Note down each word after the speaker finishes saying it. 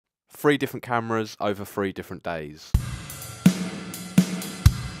3 different cameras over 3 different days.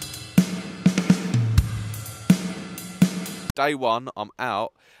 Day 1, I'm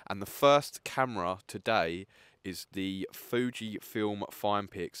out, and the first camera today is the Fujifilm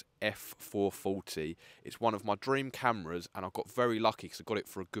FinePix F440. It's one of my dream cameras, and I got very lucky because I got it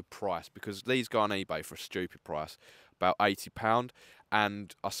for a good price, because these go on eBay for a stupid price, about £80.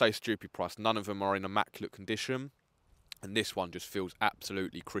 And I say stupid price, none of them are in immaculate condition, and this one just feels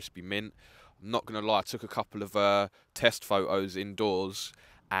absolutely crispy mint. I'm not going to lie, I took a couple of test photos indoors,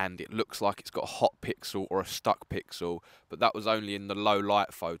 and it looks like it's got a hot pixel or a stuck pixel, but that was only in the low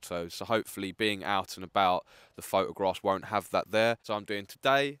light photos, so hopefully being out and about, the photographs won't have that there. So I'm doing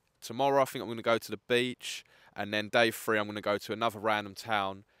today, tomorrow I think I'm going to go to the beach, and then day 3 I'm going to go to another random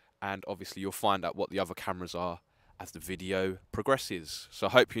town, and obviously you'll find out what the other cameras are as the video progresses. So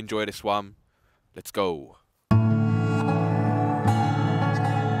I hope you enjoy this one. Let's go.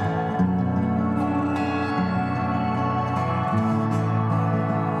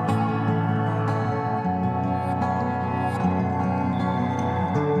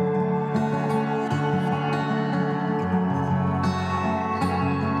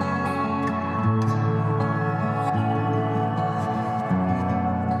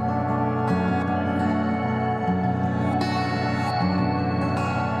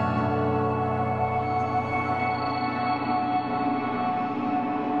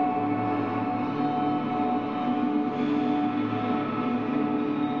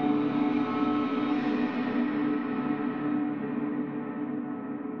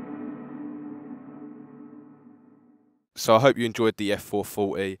 So I hope you enjoyed the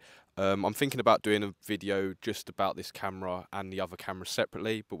F440. I'm thinking about doing a video just about this camera and the other cameras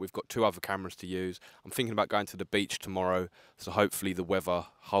separately, but we've got 2 other cameras to use. I'm thinking about going to the beach tomorrow, so hopefully the weather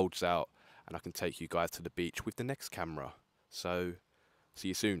holds out and I can take you guys to the beach with the next camera. So, see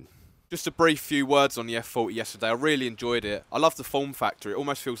you soon. Just a brief few words on the F40 yesterday. I really enjoyed it. I love the form factor. It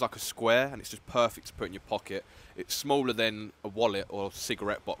almost feels like a square, and it's just perfect to put in your pocket. It's smaller than a wallet or a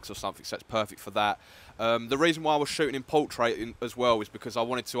cigarette box or something, so it's perfect for that. The reason why I was shooting in portrait as well is because I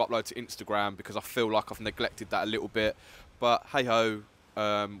wanted to upload to Instagram, because I feel like I've neglected that a little bit. But hey ho,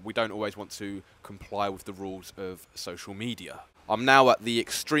 we don't always want to comply with the rules of social media. I'm now at the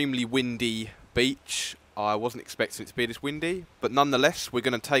extremely windy beach. I wasn't expecting it to be this windy, but nonetheless, we're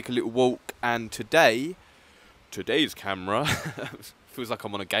going to take a little walk, and today's camera, feels like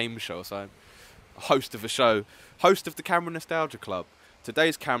I'm on a game show or something, host of a show, host of the Camera Nostalgia Club.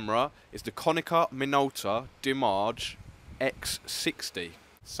 Today's camera is the Konica Minolta Dimage X60.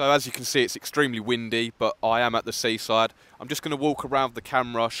 So as you can see, it's extremely windy, but I am at the seaside. I'm just going to walk around the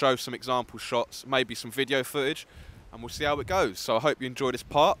camera, show some example shots, maybe some video footage, and we'll see how it goes. So I hope you enjoy this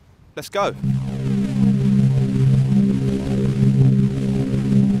part. Let's go.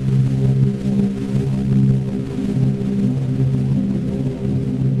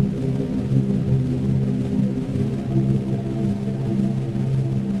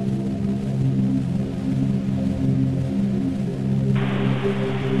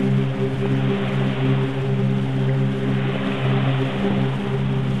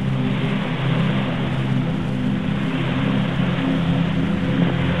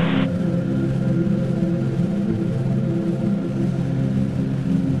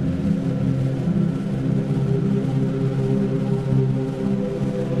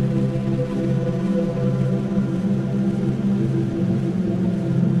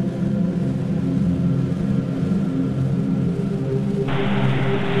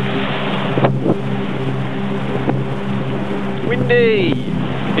 Windy!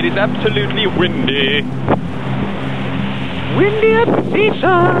 It is absolutely windy. Windy at the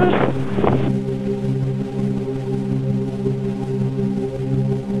seaside.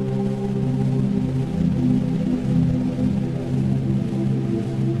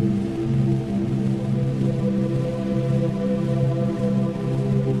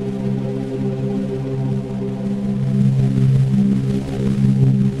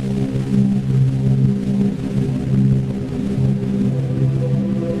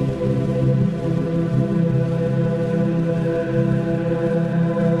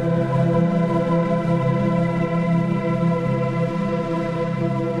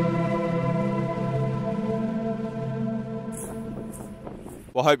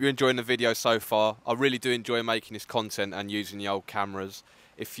 Well, I hope you're enjoying the video so far. I really do enjoy making this content and using the old cameras.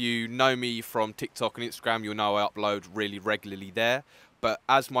 If you know me from TikTok and Instagram, you'll know I upload really regularly there. But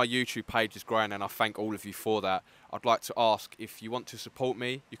as my YouTube page is growing, and I thank all of you for that, I'd like to ask, if you want to support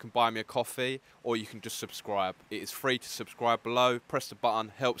me, you can buy me a coffee, or you can just subscribe. It is free to subscribe below. Press the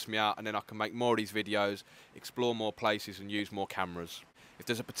button, helps me out, and then I can make more of these videos, explore more places and use more cameras. If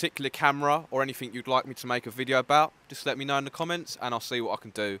there's a particular camera or anything you'd like me to make a video about, just let me know in the comments and I'll see what I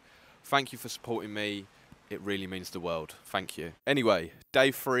can do. Thank you for supporting me. It really means the world. Thank you. Anyway, day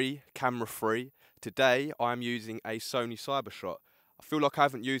 3, camera free. Today I'm using a Sony Cybershot. I feel like I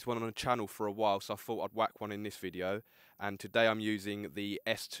haven't used one on the channel for a while, so I thought I'd whack one in this video. And today I'm using the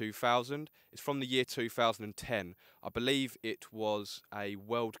S2000. It's from the year 2010. I believe it was a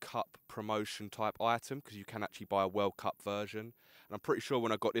World Cup promotion type item, because you can actually buy a World Cup version. And I'm pretty sure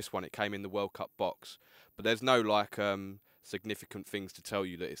when I got this one it came in the World Cup box. But there's no like significant things to tell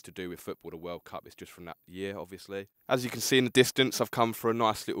you that it's to do with football, the World Cup. It's just from that year, obviously. As you can see in the distance, I've come for a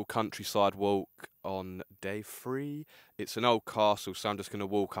nice little countryside walk on day 3. It's an old castle, so I'm just going to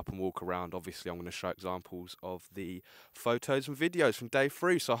walk up and walk around. Obviously, I'm going to show examples of the photos and videos from day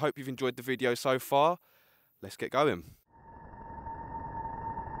 3. So I hope you've enjoyed the video so far. Let's get going.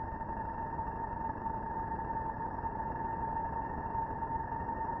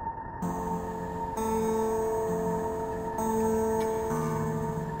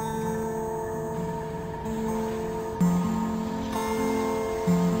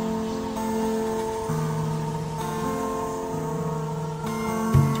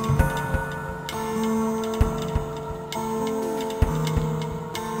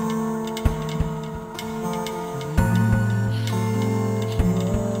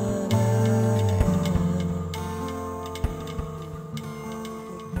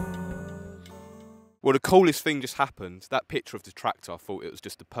 Well, the coolest thing just happened. That picture of the tractor, I thought it was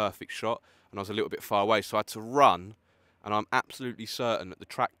just the perfect shot, and I was a little bit far away, so I had to run, and I'm absolutely certain that the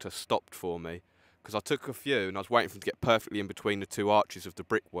tractor stopped for me, because I took a few, and I was waiting for him to get perfectly in between the 2 arches of the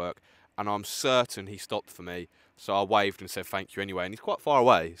brickwork, and I'm certain he stopped for me, so I waved and said thank you anyway, and he's quite far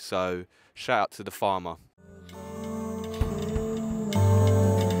away, so shout out to the farmer.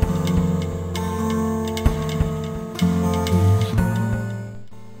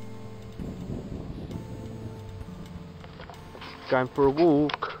 Going for a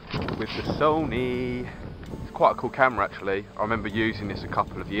walk with the Sony. It's quite a cool camera actually. I remember using this a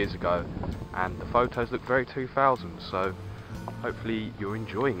couple of years ago and the photos look very 2000, so hopefully you're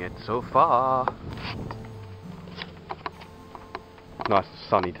enjoying it so far. Nice and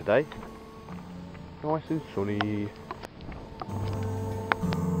sunny today. Nice and sunny.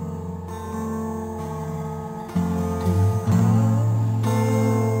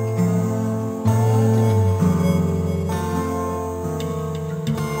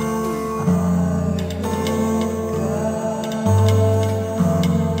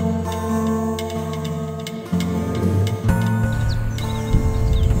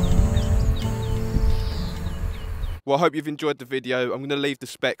 Well, I hope you've enjoyed the video. I'm going to leave the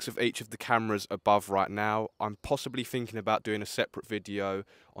specs of each of the cameras above right now. I'm possibly thinking about doing a separate video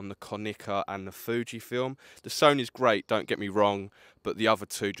on the Konica and the Fujifilm. The Sony's great, don't get me wrong, but the other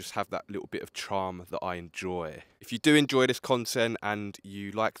two just have that little bit of charm that I enjoy. If you do enjoy this content and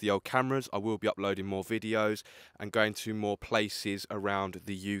you like the old cameras, I will be uploading more videos and going to more places around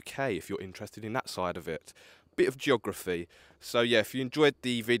the UK if you're interested in that side of it. Bit of geography. So yeah, if you enjoyed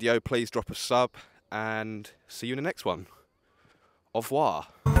the video, please drop a sub. And see you in the next one. Au revoir.